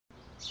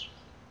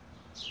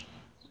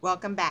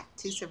Welcome back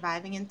to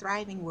Surviving and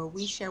Thriving, where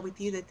we share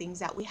with you the things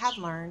that we have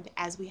learned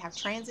as we have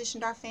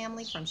transitioned our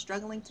family from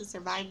struggling to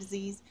survive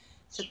disease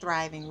to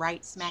thriving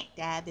right smack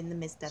dab in the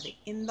midst of it,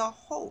 in the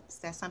hopes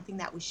that something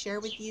that we share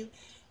with you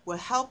will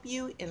help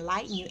you,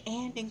 enlighten you,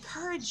 and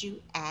encourage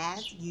you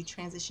as you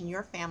transition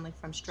your family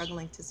from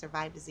struggling to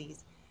survive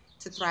disease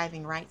to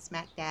thriving right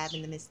smack dab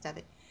in the midst of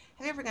it.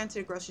 Have you ever gone to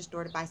the grocery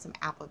store to buy some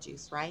apple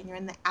juice, right? And you're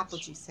in the apple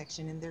juice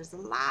section, and there's a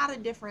lot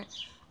of different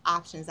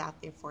options out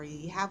there for you.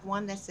 You have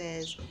one that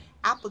says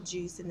apple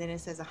juice, and then it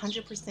says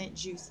 100%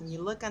 juice, and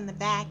you look on the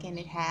back and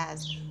it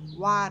has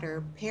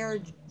water, pear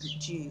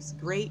juice,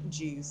 grape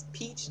juice,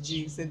 peach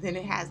juice, and then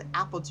it has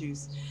apple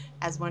juice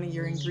as one of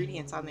your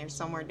ingredients on there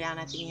somewhere down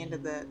at the end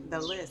of the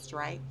list,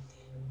 right?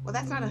 Well,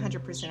 that's not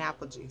 100%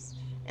 apple juice.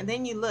 And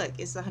then you look,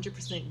 it's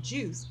 100%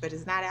 juice, but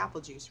it's not apple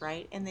juice,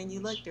 right? And then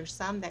you look, there's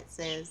some that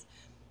says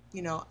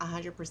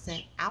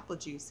 100% apple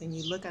juice, and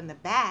you look on the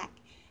back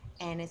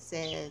and it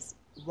says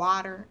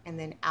water and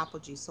then apple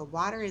juice. So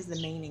water is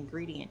the main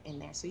ingredient in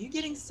there. So you're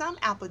getting some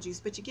apple juice,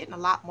 but you're getting a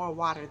lot more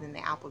water than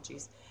the apple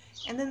juice.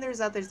 And then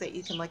there's others that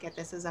you can look at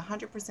that says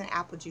 100%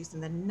 apple juice,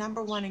 and the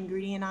number one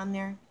ingredient on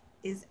there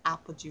is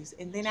apple juice.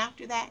 And then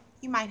after that,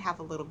 you might have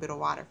a little bit of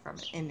water from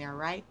it in there,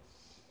 right?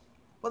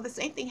 Well, the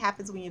same thing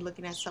happens when you're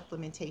looking at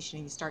supplementation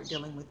and you start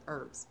dealing with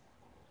herbs.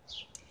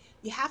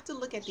 You have to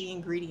look at the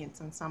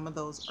ingredients on some of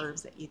those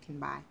herbs that you can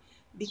buy,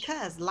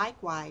 because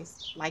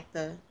likewise, like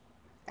the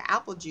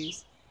apple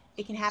juice,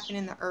 it can happen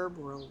in the herb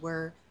world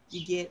where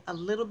you get a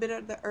little bit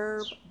of the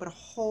herb but a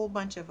whole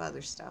bunch of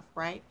other stuff,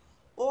 right?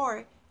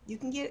 Or you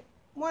can get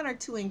one or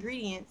two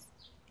ingredients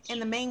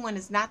and the main one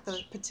is not the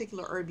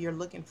particular herb you're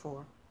looking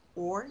for,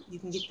 or you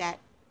can get that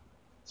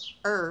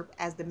herb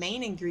as the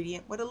main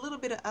ingredient with a little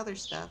bit of other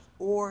stuff,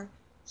 or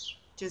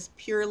just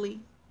purely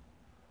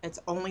it's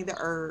only the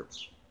herb,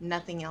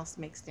 nothing else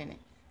mixed in it.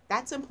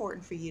 That's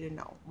important for you to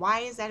know.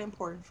 Why is that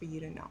important for you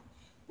to know?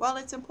 Well,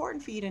 it's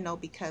important for you to know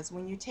because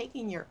when you're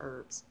taking your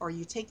herbs or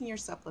you're taking your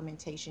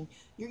supplementation,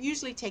 you're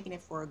usually taking it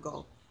for a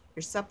goal.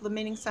 You're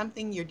supplementing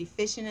something, you're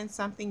deficient in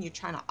something, you're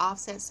trying to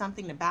offset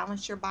something to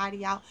balance your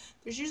body out.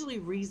 There's usually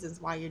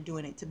reasons why you're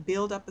doing it, to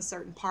build up a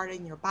certain part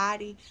in your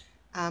body,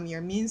 your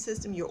immune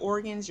system, your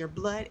organs, your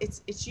blood.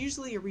 It's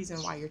usually a reason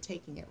why you're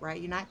taking it, right?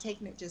 You're not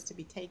taking it just to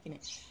be taking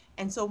it.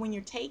 And so when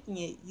you're taking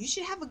it, you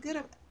should have a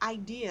good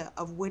idea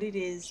of what it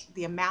is,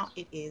 the amount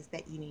it is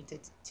that you need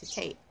to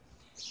take.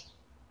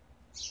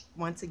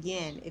 Once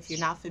again, if you're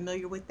not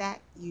familiar with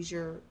that, use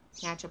your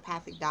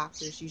naturopathic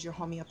doctors, use your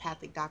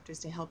homeopathic doctors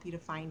to help you to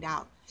find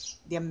out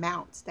the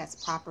amounts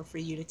that's proper for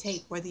you to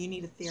take, whether you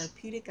need a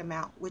therapeutic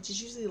amount, which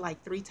is usually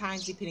like 3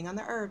 times, depending on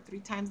the herb, 3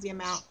 times the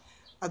amount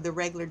of the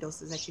regular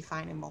doses that you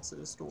find in most of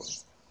the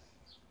stores.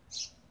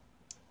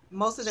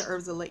 Most of the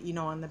herbs will let you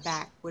know on the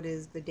back what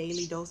is the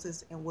daily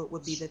doses and what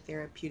would be the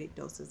therapeutic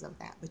doses of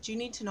that. But you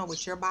need to know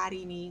what your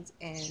body needs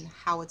and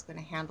how it's going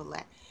to handle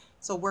that.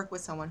 So work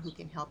with someone who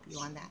can help you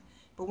on that.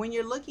 But when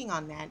you're looking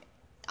on that,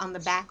 on the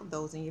back of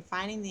those, and you're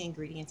finding the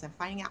ingredients and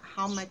finding out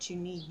how much you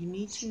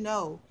need to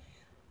know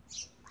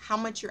how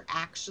much you're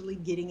actually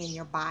getting in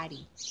your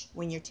body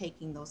when you're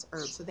taking those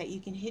herbs so that you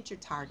can hit your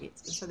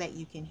targets and so that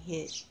you can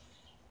hit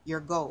your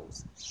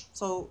goals.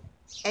 So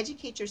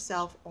educate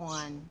yourself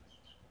on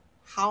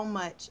how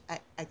much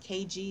a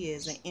kg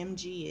is, an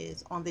mg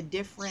is, on the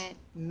different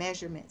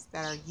measurements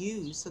that are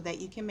used so that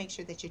you can make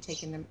sure that you're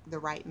taking the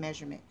right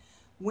measurement.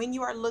 When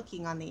you are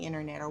looking on the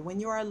internet, or when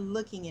you are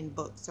looking in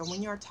books, or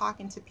when you are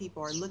talking to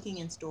people or looking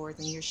in stores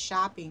and you're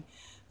shopping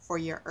for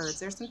your herbs,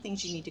 there's some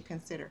things you need to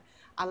consider.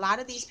 A lot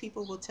of these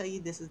people will tell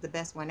you this is the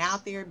best one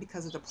out there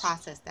because of the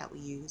process that we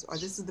use, or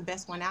this is the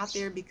best one out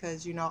there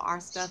because our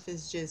stuff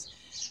is just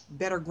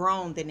better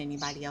grown than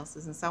anybody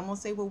else's. And some will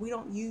say, well, we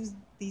don't use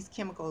these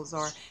chemicals,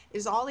 or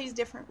there's all these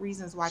different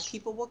reasons why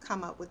people will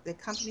come up with, the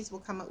companies will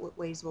come up with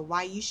ways, well,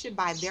 why you should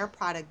buy their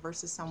product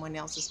versus someone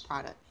else's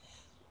product.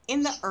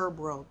 In the herb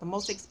world, the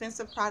most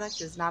expensive product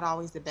is not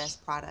always the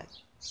best product.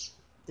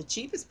 The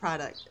cheapest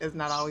product is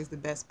not always the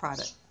best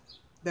product.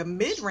 The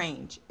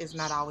mid-range is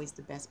not always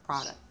the best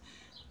product.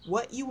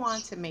 What you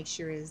want to make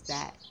sure is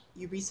that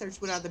you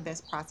research what are the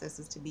best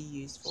processes to be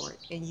used for it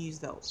and use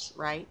those,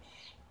 right?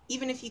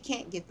 Even if you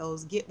can't get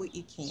those, get what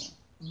you can.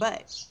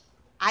 But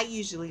I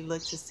usually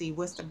look to see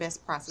what's the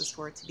best process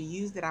for it to be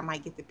used, that I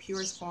might get the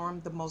purest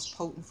form, the most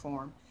potent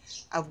form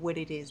of what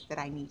it is that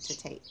I need to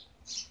take.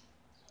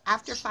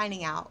 After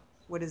finding out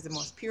what is the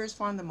most purest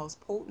form, the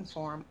most potent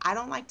form, I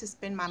don't like to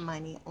spend my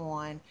money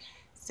on,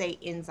 say,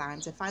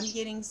 enzymes. If I'm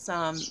getting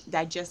some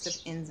digestive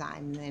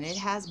enzyme and it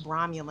has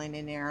bromelain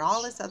in there and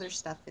all this other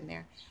stuff in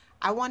there,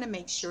 I want to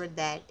make sure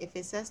that if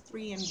it says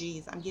 3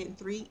 mgs, I'm getting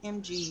 3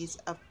 mgs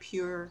of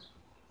pure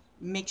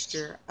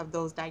mixture of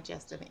those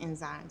digestive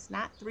enzymes,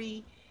 not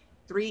 3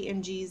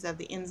 mgs of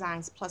the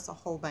enzymes plus a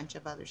whole bunch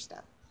of other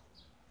stuff,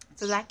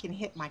 so that I can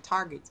hit my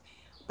targets.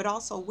 But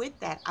also with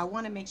that, I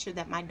want to make sure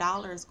that my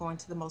dollar is going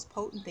to the most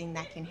potent thing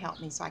that can help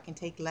me, so I can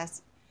take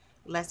less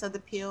of the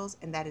pills,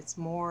 and that it's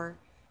more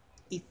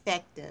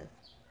effective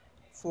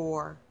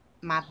for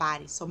my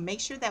body. So make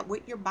sure that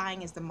what you're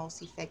buying is the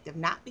most effective,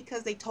 not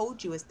because they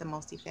told you it's the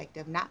most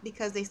effective, not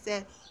because they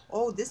said,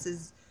 oh, this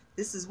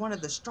is one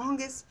of the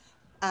strongest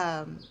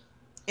um,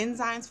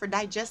 enzymes for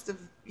digestive,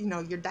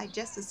 your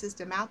digestive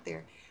system out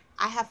there.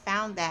 I have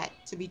found that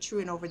to be true,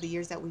 and over the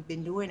years that we've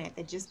been doing it,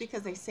 that just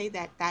because they say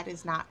that, that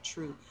is not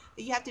true.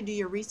 But you have to do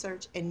your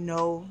research and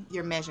know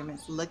your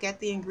measurements. Look at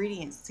the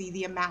ingredients, see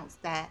the amounts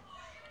that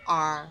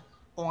are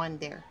on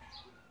there.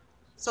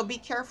 So be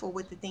careful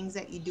with the things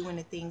that you do and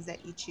the things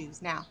that you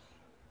choose. Now,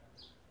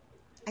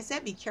 I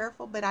said be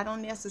careful, but I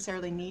don't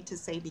necessarily need to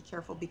say be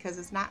careful, because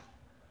it's not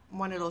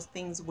one of those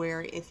things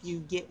where if you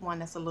get one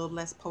that's a little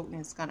less potent,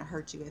 it's going to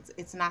hurt you.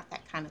 It's not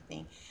that kind of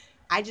thing.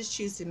 I just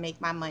choose to make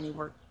my money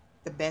work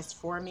the best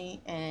for me,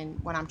 and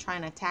when I'm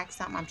trying to attack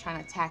something, I'm trying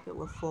to attack it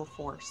with full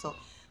force. So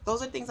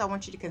those are things I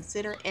want you to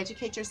consider.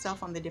 Educate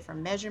yourself on the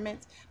different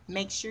measurements.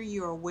 Make sure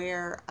you're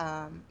aware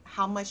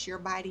how much your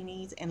body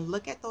needs, and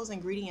look at those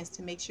ingredients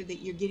to make sure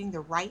that you're getting the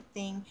right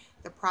thing,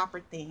 the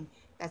proper thing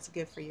that's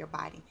good for your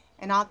body.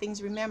 And all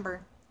things, remember,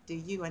 do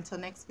you. Until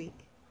next week.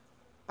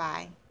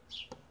 Bye.